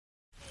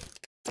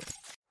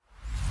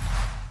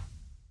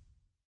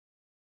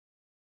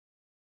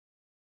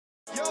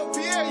Yo,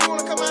 Pierre, you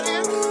wanna come out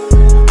here?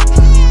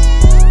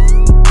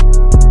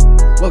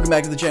 Welcome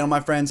back to the channel, my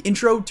friends.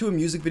 Intro to a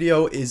music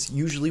video is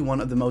usually one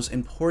of the most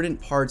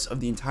important parts of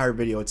the entire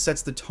video. It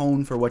sets the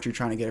tone for what you're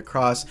trying to get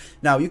across.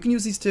 Now, you can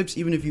use these tips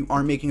even if you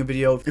aren't making a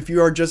video. If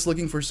you are just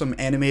looking for some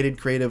animated,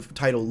 creative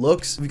title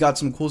looks, we've got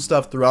some cool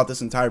stuff throughout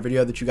this entire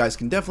video that you guys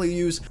can definitely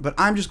use, but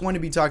I'm just going to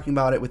be talking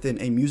about it within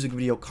a music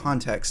video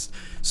context.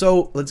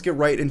 So let's get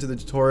right into the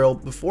tutorial.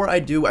 Before I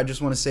do, I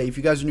just want to say, if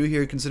you guys are new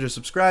here, consider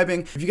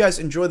subscribing. If you guys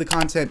enjoy the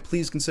content,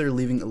 please consider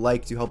leaving a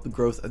like to help the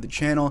growth of the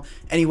channel.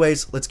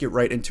 Anyways, let's get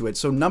right into it.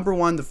 So number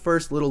one, the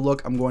first little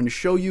look I'm going to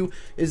show you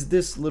is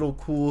this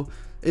little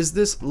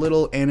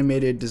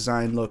animated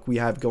design look we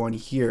have going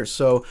here.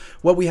 So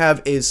what we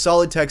have is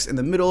solid text in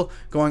the middle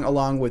going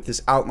along with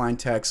this outline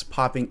text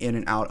popping in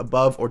and out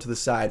above or to the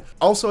side.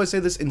 Also, I say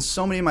this in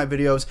so many of my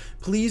videos,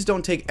 please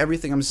don't take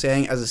everything I'm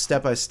saying as a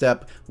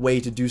step-by-step way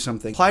to do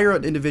something. Apply your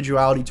own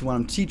individuality to what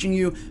I'm teaching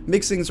you,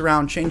 mix things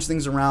around, change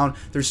things around.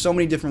 There's so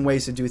many different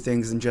ways to do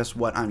things than just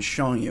what I'm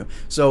showing you.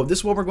 So this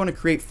is what we're going to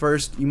create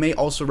first. You may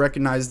also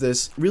recognize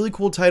this really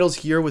cool titles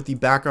here with the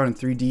background in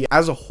 3D.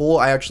 As a whole,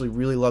 I actually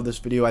really love this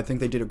video. I think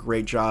they did a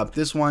great job.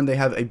 This one, they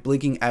have a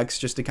blinking X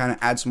just to kind of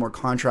add some more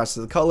contrast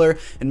to the color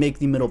and make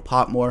the middle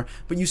pop more,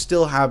 but you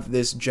still have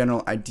this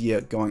general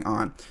idea going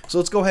on. So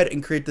let's go ahead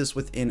and create this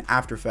within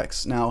After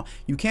Effects. Now,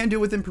 you can do it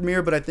within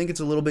Premiere, but I think it's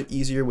a little bit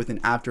easier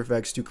within After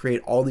Effects to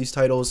create all these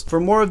titles.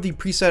 For more of the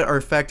preset or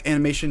effect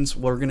animations,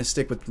 we're going to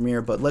stick with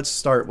Premiere, but let's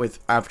start with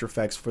After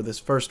Effects for this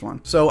first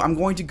one. So I'm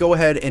going to go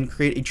ahead and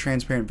create a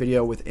transparent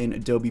video within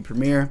Adobe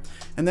Premiere,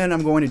 and then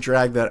I'm going to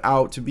drag that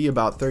out to be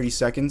about 30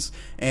 seconds.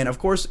 And of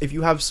course, if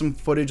you have some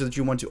footage that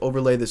you want to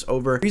overlay this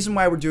over, the reason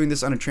why we're doing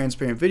this on a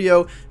transparent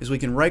video is we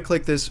can right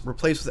click this,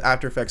 replace with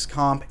After Effects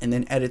comp, and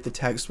then edit the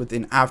text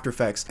within After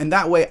Effects. And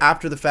that way,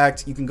 after the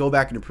fact, you can go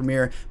back into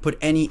Premiere, put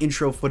any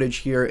intro footage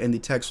here, and the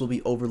text will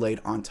be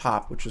overlaid on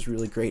top, which is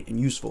really great and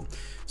useful.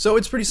 So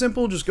it's pretty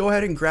simple. Just go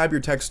ahead and grab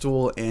your text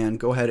tool and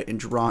go ahead and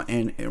draw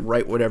in and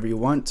write whatever you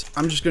want.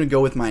 I'm just going to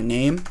go with my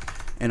name.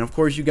 And of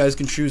course, you guys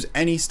can choose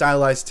any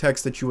stylized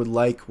text that you would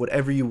like,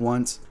 whatever you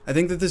want. I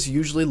think that this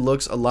usually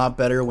looks a lot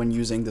better when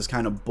using this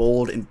kind of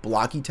bold and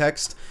blocky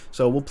text.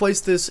 So we'll place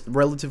this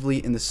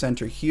relatively in the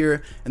center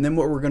here. And then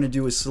what we're going to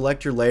do is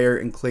select your layer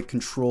and click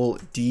Control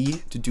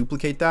D to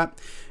duplicate that.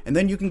 And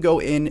then you can go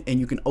in and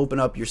you can open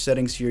up your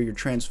settings here, your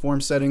transform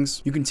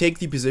settings. You can take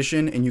the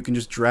position and you can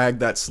just drag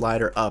that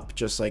slider up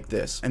just like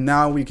this. And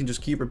now we can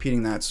just keep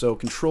repeating that. So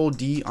Control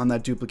D on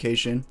that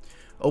duplication.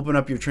 Open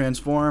up your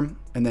transform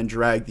and then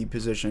drag the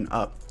position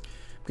up.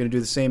 I'm going to do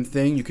the same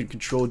thing. You can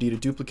Control D to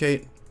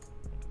duplicate.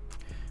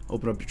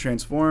 Open up your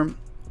transform.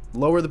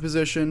 Lower the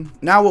position.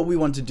 Now what we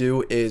want to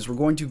do is we're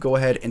going to go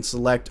ahead and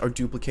select our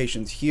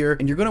duplications here,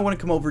 and you're going to want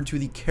to come over to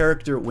the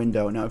character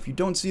window. Now if you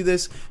don't see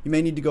this, you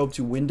may need to go up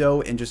to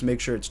window and just make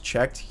sure it's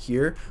checked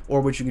here,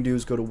 or what you can do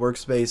is go to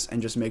workspace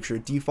and just make sure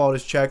default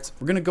is checked.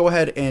 We're going to go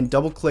ahead and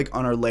double click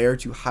on our layer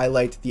to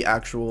highlight the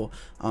actual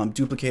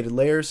duplicated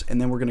layers,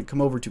 and then we're going to come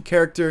over to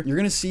character. You're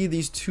going to see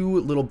these two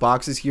little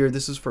boxes here.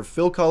 This is for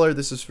fill color,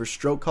 this is for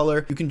stroke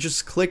color. You can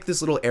just click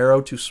this little arrow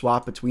to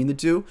swap between the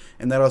two,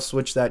 and that'll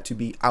switch that to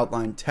be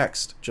outline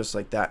text, just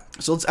like that.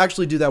 So let's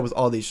actually do that with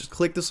all these. Just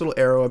click this little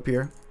arrow up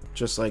here,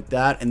 just like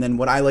that. And then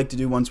what I like to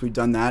do once we've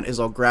done that is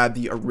I'll grab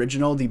the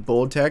original, the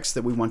bold text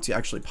that we want to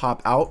actually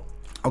pop out.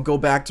 I'll go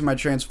back to my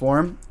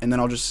transform, and then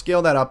I'll just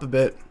scale that up a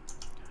bit,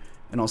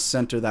 and I'll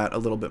center that a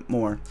little bit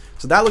more.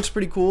 So that looks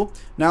pretty cool.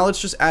 Now let's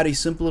just add a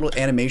simple little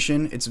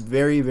animation. It's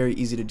very, very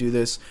easy to do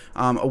this.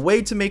 A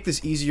way to make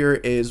this easier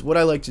is what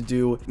I like to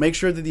do, make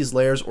sure that these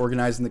layers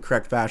organize in the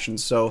correct fashion.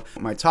 So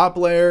my top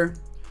layer,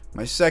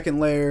 my second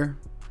layer,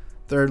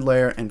 third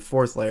layer, and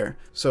fourth layer.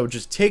 So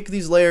just take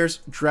these layers,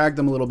 drag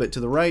them a little bit to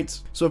the right.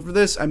 So for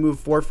this, I move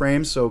 4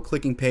 frames. So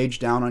clicking page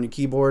down on your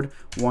keyboard,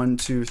 1,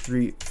 2,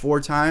 3, 4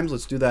 times.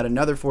 Let's do that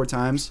another 4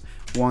 times.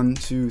 1,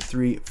 2,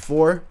 3,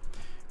 4.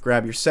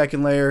 Grab your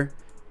second layer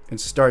and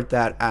start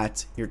that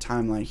at your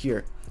timeline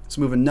here. Let's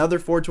move another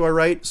 4 to our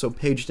right. So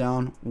page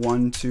down,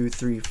 1, 2,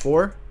 3,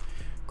 4.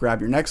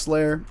 Grab your next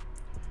layer,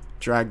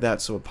 drag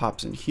that so it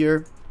pops in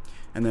here.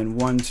 And then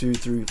 1, 2,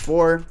 3,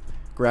 4.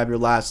 Grab your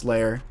last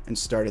layer and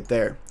start it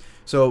there.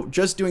 So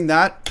just doing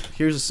that,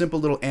 here's a simple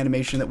little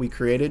animation that we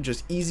created,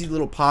 just easy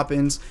little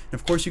pop-ins. And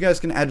of course, you guys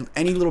can add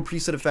any little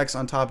preset effects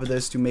on top of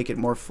this to make it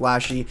more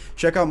flashy.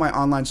 Check out my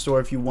online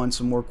store if you want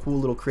some more cool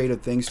little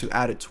creative things to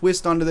add a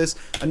twist onto this.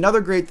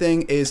 Another great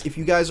thing is if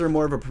you guys are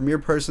more of a Premiere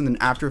person than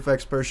After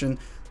Effects person,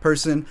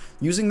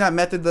 using that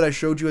method that I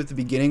showed you at the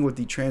beginning with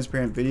the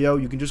transparent video,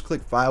 you can just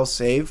click File,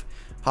 Save,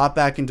 hop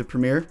back into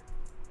Premiere.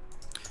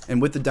 And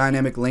with the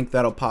dynamic link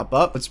that'll pop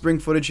up, let's bring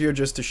footage here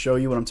just to show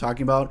you what I'm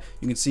talking about.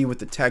 You can see with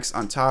the text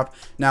on top.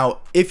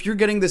 Now, if you're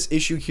getting this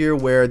issue here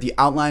where the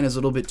outline is a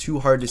little bit too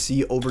hard to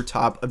see over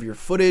top of your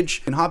footage,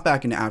 you can hop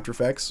back into After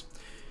Effects.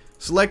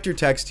 Select your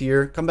text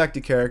here, come back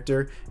to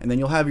character, and then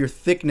you'll have your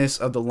thickness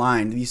of the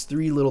line. These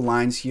 3 little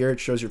lines here,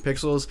 it shows your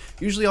pixels.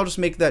 Usually I'll just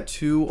make that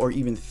 2 or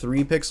even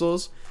 3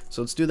 pixels.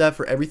 So let's do that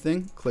for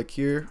everything. Click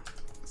here,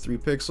 3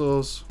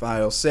 pixels,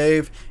 file,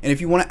 save. And if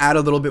you want to add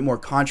a little bit more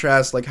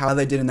contrast, like how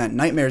they did in that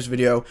nightmares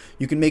video,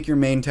 you can make your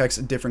main text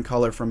a different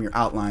color from your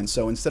outline.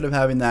 So instead of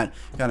having that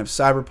kind of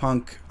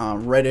cyberpunk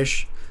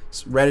reddish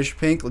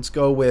pink, let's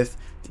go with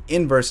the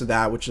inverse of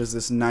that, which is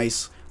this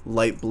nice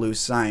light blue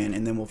cyan,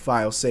 and then we'll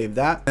file save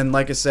that. And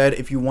like I said,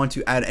 if you want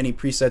to add any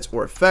presets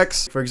or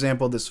effects, for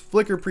example this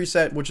flicker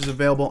preset, which is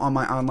available on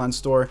my online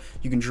store,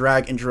 you can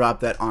drag and drop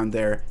that on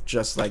there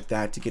just like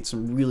that to get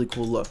some really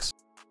cool looks.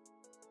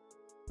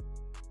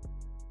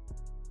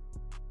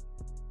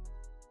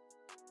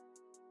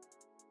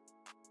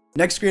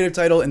 Next creative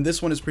title, and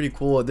this one is pretty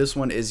cool. This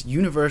one is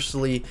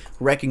universally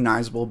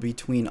recognizable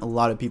between a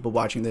lot of people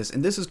watching this,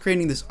 and this is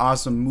creating this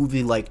awesome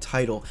movie-like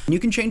title. And you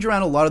can change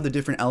around a lot of the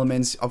different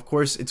elements. Of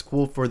course, it's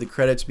cool for the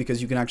credits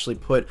because you can actually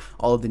put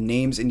all of the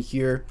names in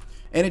here,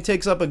 and it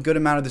takes up a good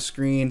amount of the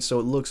screen, so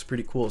it looks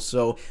pretty cool.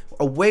 So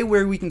a way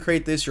where we can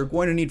create this, you're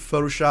going to need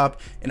Photoshop,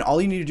 and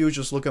all you need to do is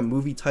just look up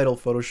movie title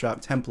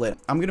Photoshop template.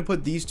 I'm going to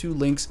put these 2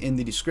 links in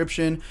the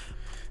description.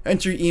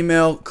 Enter your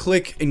email,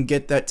 click and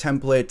get that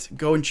template,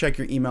 go and check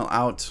your email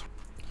out,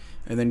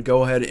 and then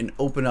go ahead and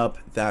open up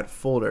that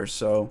folder.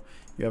 So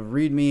you have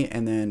readme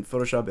and then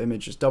Photoshop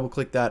image, just double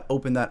click that,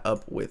 open that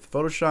up with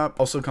Photoshop.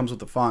 Also comes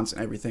with the fonts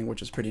and everything,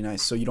 which is pretty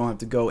nice, so you don't have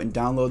to go and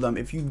download them.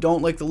 If you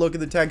don't like the look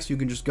of the text, you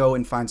can just go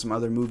and find some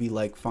other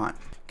movie-like font.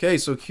 Okay,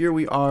 so here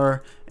we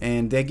are,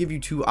 and they give you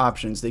 2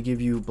 options. They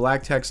give you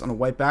black text on a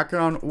white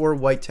background or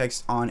white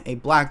text on a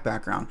black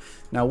background.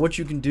 Now what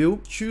you can do,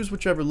 choose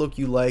whichever look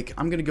you like.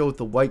 I'm gonna go with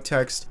the white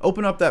text.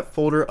 Open up that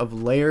folder of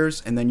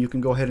layers, and then you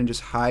can go ahead and just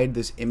hide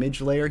this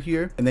image layer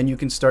here, and then you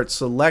can start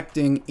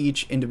selecting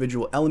each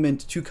individual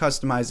element to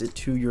customize it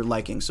to your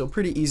liking. So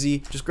pretty easy.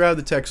 Just grab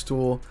the text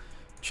tool,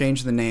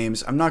 change the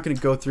names. I'm not going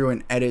to go through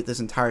and edit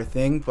this entire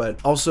thing, but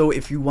also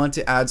if you want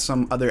to add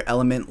some other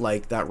element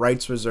like that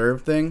rights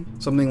reserved thing,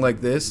 something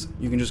like this,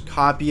 you can just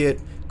copy it,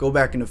 go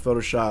back into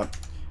Photoshop,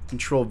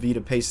 Control V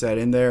to paste that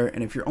in there.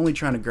 And if you're only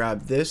trying to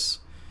grab this,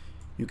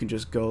 you can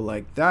just go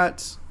like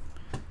that,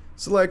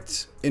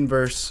 select,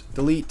 inverse,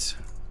 delete,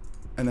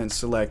 and then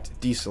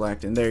select,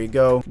 deselect, and there you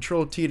go.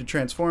 Control T to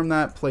transform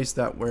that, place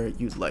that where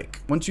you'd like.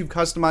 Once you've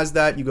customized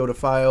that, you go to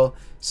File,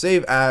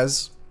 Save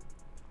As,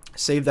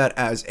 save that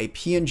as a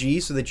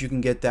PNG so that you can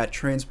get that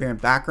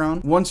transparent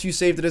background. Once you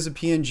saved it as a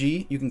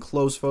PNG, you can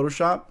close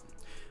Photoshop,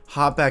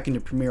 hop back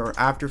into Premiere or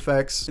After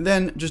Effects, and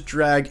then just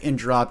drag and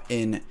drop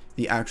in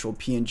the actual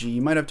PNG.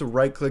 You might have to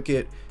right click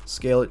it,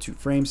 scale it to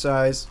frame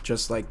size,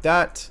 just like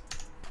that.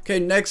 Okay,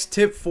 next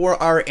tip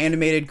for our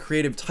animated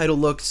creative title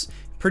looks,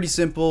 pretty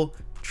simple.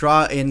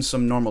 Draw in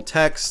some normal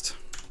text.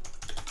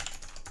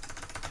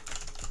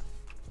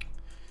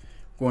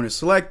 We're going to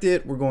select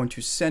it, we're going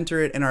to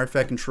center it in our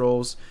effect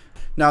controls.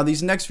 Now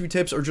these next few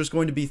tips are just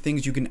going to be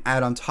things you can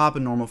add on top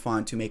of normal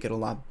font to make it a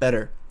lot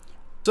better.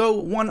 So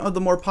one of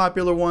the more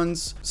popular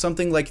ones,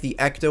 something like the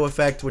ecto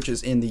effect, which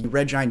is in the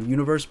Red Giant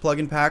Universe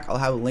plugin pack. I'll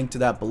have a link to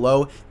that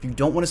below. If you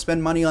don't want to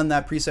spend money on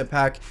that preset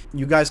pack,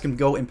 you guys can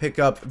go and pick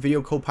up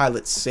Video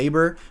Copilot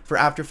Saber for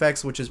After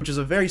Effects, which is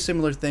a very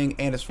similar thing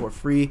and it's for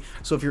free.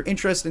 So if you're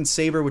interested in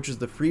Saber, which is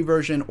the free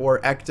version, or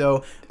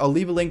ecto, I'll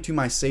leave a link to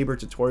my Saber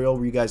tutorial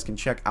where you guys can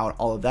check out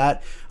all of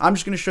that. I'm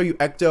just going to show you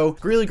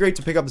ecto. Really great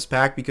to pick up this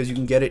pack because you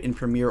can get it in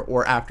Premiere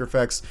or After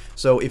Effects.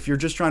 So if you're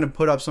just trying to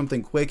put up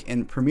something quick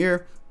in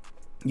Premiere,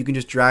 you can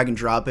just drag and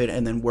drop it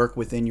and then work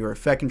within your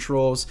effect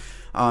controls.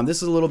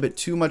 This is a little bit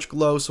too much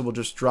glow, so we'll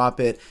just drop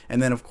it.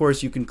 And then of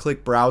course you can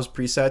click browse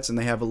presets and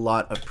they have a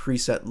lot of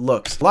preset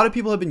looks. A lot of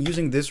people have been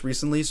using this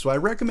recently, so I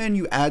recommend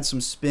you add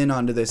some spin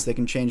onto this. They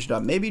can change it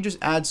up. Maybe just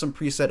add some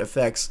preset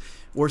effects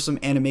or some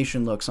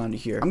animation looks onto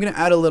here. I'm gonna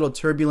add a little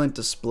turbulent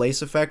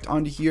displace effect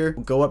onto here.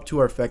 We'll go up to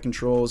our effect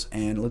controls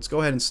and let's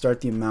go ahead and start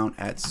the amount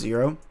at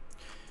 0.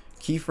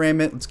 Keyframe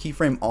it. Let's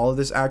keyframe all of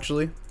this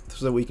actually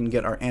so that we can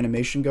get our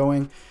animation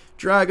going.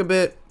 Drag a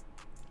bit,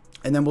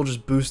 and then we'll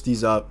just boost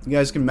these up. You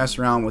guys can mess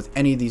around with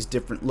any of these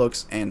different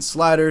looks and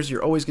sliders.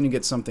 You're always going to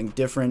get something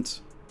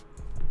different.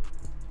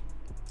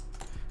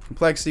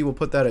 Complexity, we'll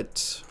put that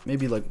at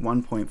maybe like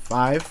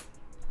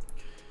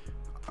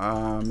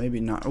 1.5. Maybe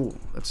not. Oh,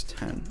 that's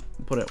 10.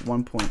 We'll put it at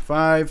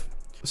 1.5.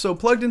 So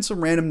plugged in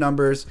some random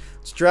numbers.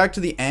 Let's drag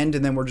to the end,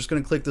 and then we're just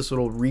going to click this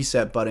little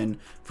reset button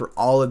for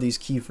all of these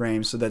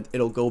keyframes so that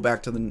it'll go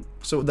back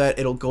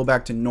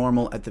to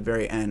normal at the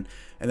very end.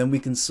 And then we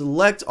can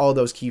select all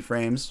those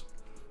keyframes,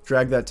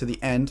 drag that to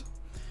the end.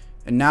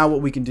 And now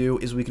what we can do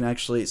is we can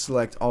actually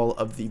select all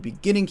of the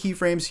beginning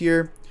keyframes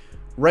here,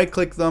 right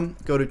click them,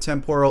 go to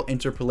temporal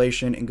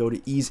interpolation and go to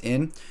ease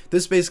in.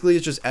 This basically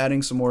is just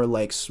adding some more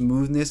like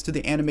smoothness to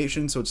the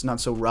animation so it's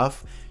not so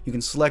rough. You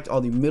can select all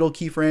the middle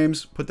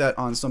keyframes, put that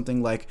on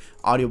something like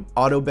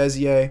auto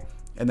Bezier,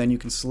 and then you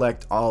can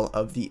select all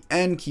of the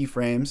end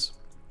keyframes,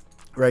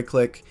 right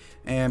click,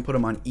 and put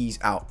them on ease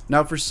out.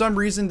 Now for some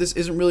reason this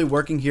isn't really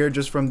working here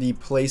just from the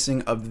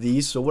placing of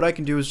these, so what I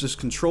can do is just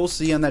Control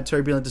C on that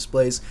turbulent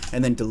displace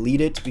and then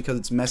delete it because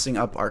it's messing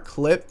up our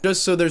clip.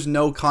 Just so there's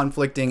no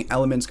conflicting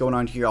elements going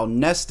on here, I'll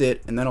nest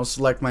it and then I'll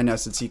select my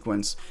nested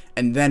sequence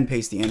and then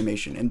paste the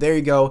animation, and there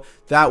you go.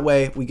 That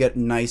way we get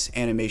nice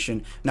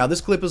animation. Now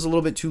this clip is a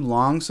little bit too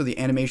long, so the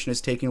animation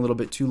is taking a little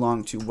bit too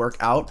long to work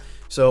out,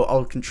 so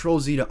I'll Control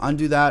Z to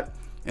undo that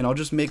and I'll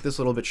just make this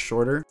a little bit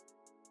shorter.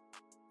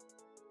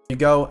 You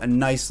go, a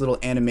nice little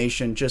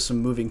animation, just some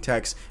moving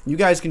text. You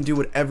guys can do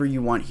whatever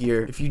you want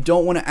here. If you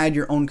don't want to add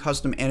your own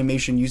custom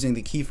animation using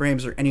the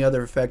keyframes or any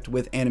other effect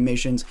with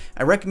animations,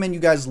 I recommend you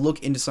guys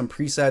look into some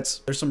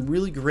presets. There's some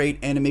really great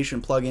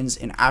animation plugins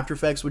in After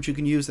Effects which you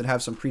can use that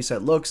have some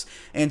preset looks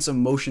and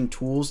some motion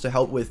tools to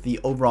help with the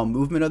overall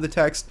movement of the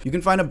text. You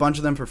can find a bunch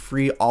of them for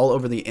free all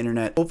over the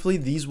internet. Hopefully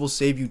these will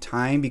save you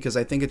time because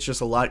I think it's just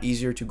a lot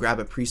easier to grab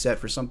a preset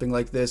for something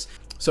like this.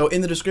 So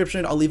in the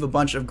description, I'll leave a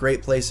bunch of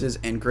great places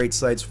and great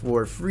sites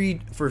for free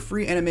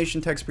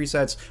animation text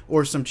presets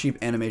or some cheap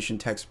animation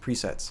text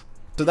presets.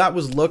 So that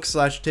was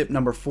look/tip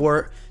number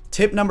 4.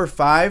 Tip number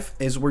 5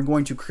 is we're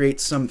going to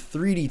create some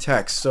 3D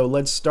text. So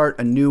let's start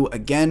anew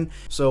again.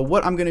 So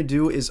what I'm going to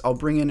do is I'll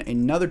bring in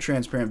another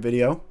transparent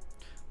video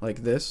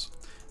like this.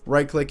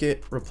 Right click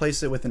it,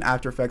 replace it with an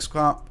After Effects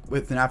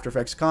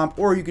comp,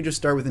 or you could just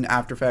start with an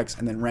After Effects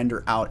and then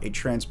render out a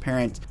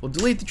transparent. We'll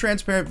delete the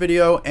transparent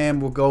video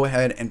and we'll go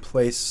ahead and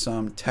place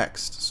some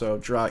text. So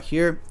draw it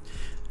here.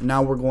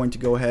 Now we're going to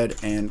go ahead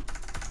and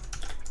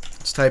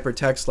let's type our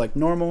text like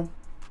normal.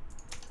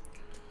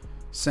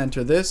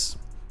 Center this,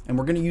 and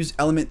we're going to use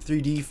Element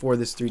 3D for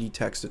this 3D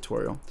text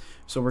tutorial.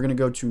 So we're going to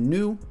go to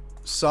New,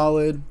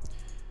 Solid,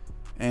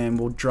 and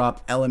we'll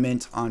drop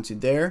Element onto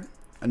there.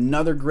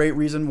 Another great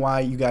reason why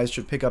you guys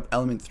should pick up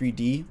Element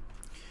 3D.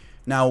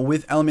 Now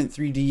with Element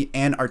 3D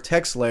and our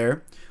text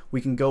layer,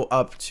 we can go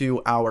up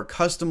to our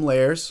custom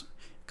layers,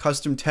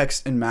 custom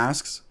text and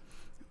masks.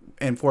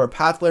 And for our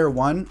path layer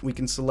 1, we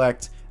can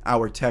select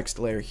our text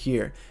layer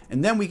here.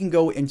 And then we can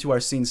go into our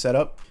scene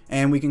setup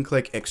and we can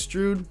click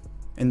extrude,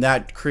 and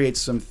that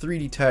creates some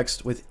 3D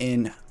text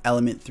within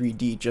Element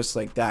 3D just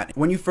like that.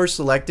 When you first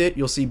select it,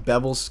 you'll see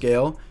bevel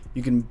scale.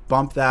 You can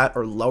bump that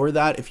or lower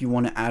that if you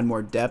want to add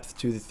more depth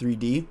to the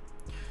 3D.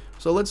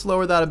 So let's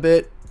lower that a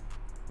bit.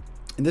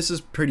 And this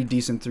is pretty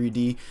decent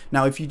 3D.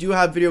 Now, if you do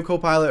have Video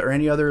Copilot or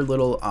any other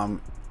little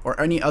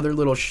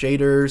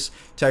shaders,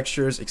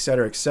 textures,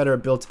 etc.,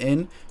 built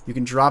in, you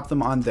can drop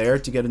them on there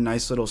to get a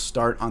nice little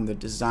start on the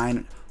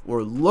design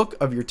or look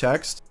of your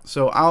text.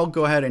 So I'll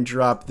go ahead and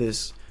drop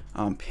this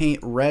paint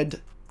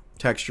red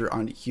texture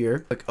on here.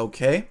 Click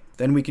OK.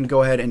 Then we can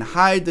go ahead and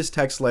hide this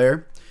text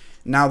layer.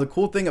 Now the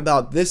cool thing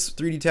about this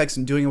 3D text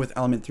and doing it with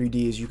Element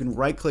 3D is you can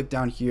right click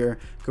down here,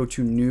 go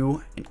to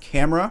New and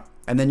Camera,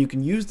 and then you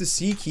can use the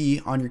C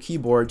key on your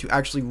keyboard to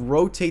actually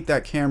rotate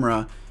that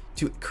camera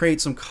to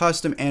create some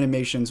custom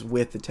animations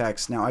with the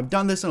text. Now I've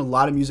done this in a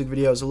lot of music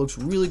videos. It looks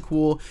really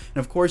cool, and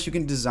of course you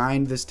can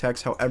design this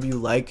text however you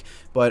like,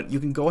 but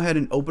you can go ahead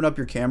and open up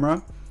your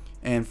camera,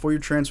 and for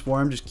your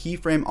transform, just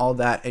keyframe all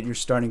that at your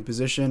starting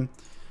position,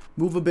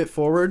 move a bit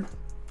forward,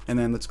 and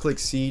then let's click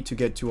C to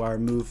get to our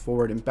move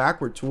forward and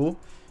backward tool,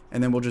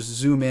 and then we'll just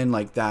zoom in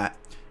like that,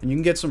 and you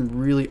can get some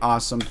really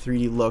awesome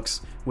 3D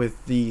looks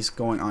with these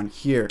going on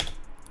here.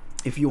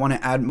 If you want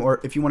to add more,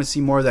 if you want to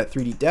see more of that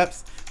 3D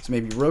depth, so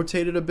maybe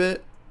rotate it a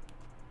bit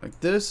like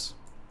this.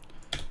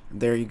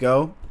 There you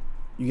go.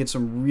 You get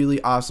some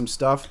really awesome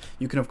stuff.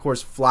 You can of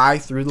course fly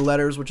through the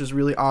letters, which is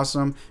really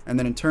awesome. And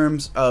then in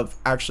terms of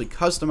actually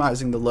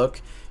customizing the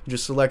look, you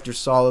just select your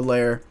solid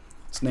layer.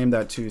 Let's name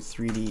that to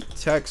 3D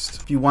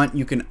text. If you want,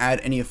 you can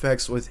add any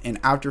effects within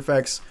After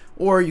Effects,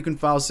 or you can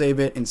file save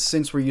it. And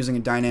since we're using a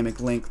dynamic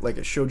link like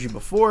I showed you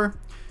before,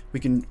 we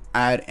can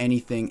add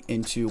anything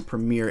into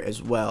Premiere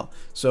as well.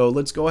 So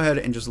let's go ahead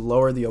and just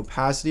lower the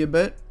opacity a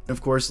bit.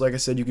 Of course, like I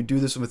said, you could do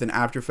this within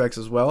After Effects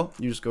as well.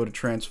 You just go to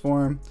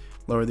Transform,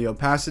 lower the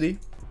opacity.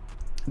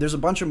 There's a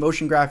bunch of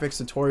motion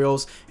graphics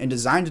tutorials and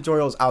design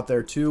tutorials out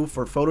there too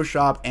for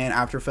Photoshop and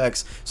After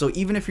Effects. So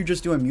even if you're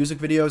just doing music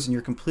videos and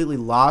you're completely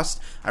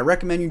lost, I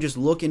recommend you just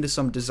look into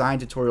some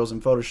design tutorials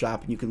in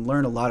Photoshop, and you can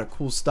learn a lot of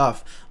cool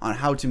stuff on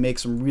how to make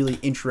some really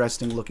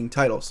interesting looking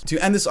titles. To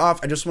end this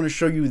off, I just want to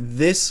show you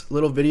this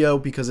little video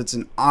because it's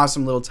an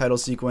awesome little title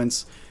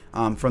sequence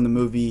from the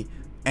movie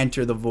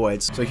Enter the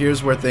Void. So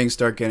here's where things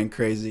start getting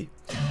crazy.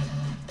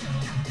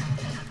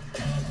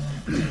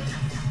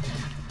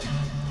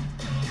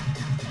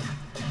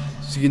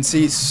 So you can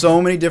see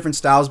so many different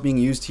styles being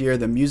used here.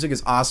 The music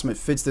is awesome. It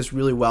fits this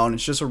really well, and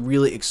it's just a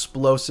really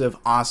explosive,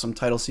 awesome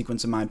title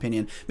sequence in my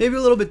opinion. Maybe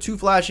a little bit too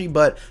flashy,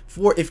 but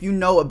for if you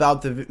know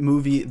about the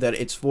movie that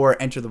it's for,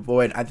 Enter the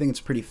Void, I think it's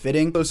pretty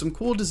fitting. So some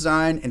cool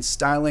design and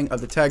styling of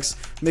the text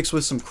mixed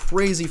with some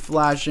crazy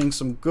flashing,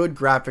 some good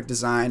graphic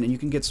design, and you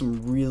can get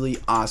some really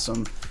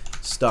awesome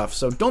stuff.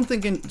 So don't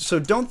think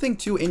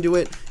too into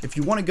it. If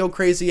you want to go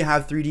crazy,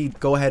 have 3D,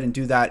 go ahead and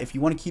do that. If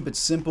you want to keep it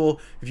simple,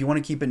 if you want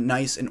to keep it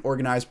nice and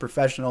organized,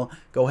 professional,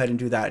 go ahead and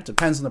do that. It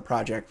depends on the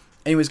project.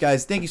 Anyways,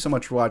 guys, thank you so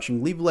much for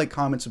watching. Leave a like,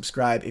 comment,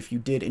 subscribe if you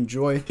did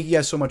enjoy. Thank you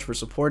guys so much for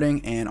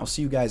supporting, and I'll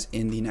see you guys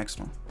in the next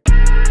one.